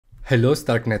Hello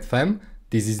Starknet fam,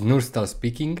 this is Nurstal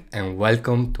speaking and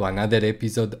welcome to another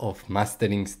episode of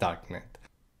Mastering Starknet.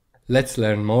 Let's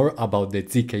learn more about the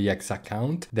ZKX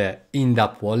account, the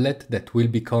in-app wallet that will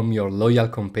become your loyal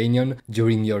companion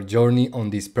during your journey on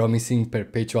this promising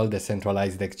perpetual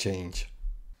decentralized exchange.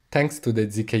 Thanks to the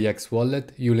ZKX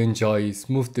wallet, you'll enjoy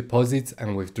smooth deposits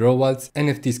and withdrawals,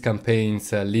 NFTs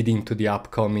campaigns leading to the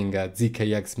upcoming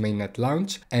ZKX mainnet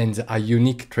launch, and a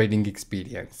unique trading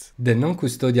experience. The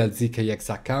non-custodial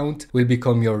ZKX account will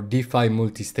become your DeFi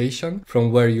multi-station,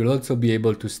 from where you'll also be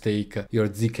able to stake your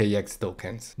ZKX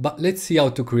tokens. But let's see how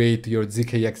to create your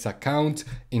ZKX account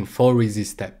in 4 easy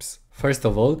steps. First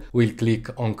of all, we'll click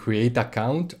on Create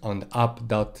Account on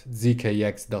app.zkx.fi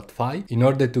in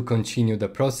order to continue the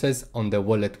process on the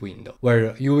wallet window,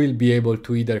 where you will be able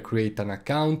to either create an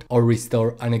account or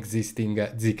restore an existing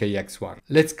ZKX one.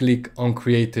 Let's click on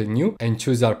Create a New and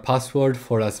choose our password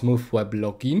for a smooth web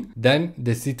login. Then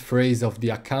the seed phrase of the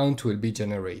account will be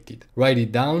generated. Write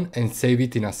it down and save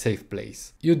it in a safe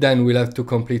place. You then will have to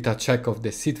complete a check of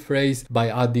the seed phrase by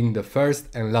adding the first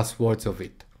and last words of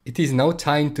it. It is now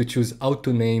time to choose how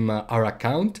to name our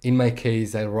account. In my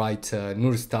case, I write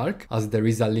Nur Stark, as there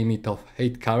is a limit of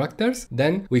 8 characters.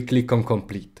 Then we click on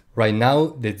Complete. Right now,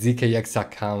 the ZKX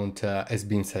account has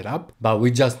been set up, but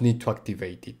we just need to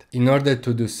activate it. In order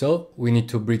to do so, we need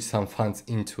to bridge some funds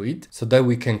into it so that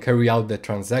we can carry out the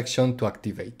transaction to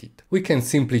activate it. We can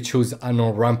simply choose an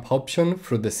on-ramp option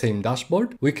through the same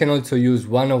dashboard. We can also use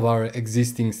one of our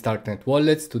existing Starknet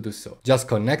wallets to do so. Just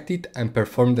connect it and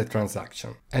perform the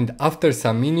transaction. And after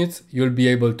some minutes, you'll be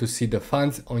able to see the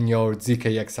funds on your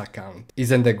ZKX account.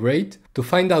 Isn't that great? To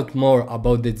find out more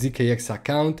about the ZKX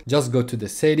account, just go to the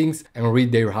settings and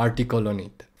read their article on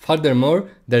it. Furthermore,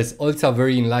 there's also a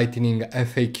very enlightening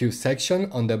FAQ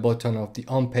section on the bottom of the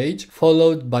home page,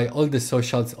 followed by all the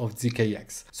socials of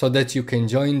ZKX, so that you can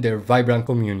join their vibrant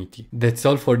community. That's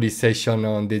all for this session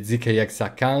on the ZKX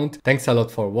account. Thanks a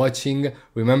lot for watching.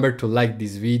 Remember to like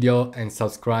this video and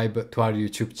subscribe to our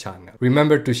YouTube channel.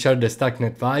 Remember to share the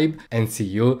Starknet vibe and see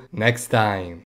you next time.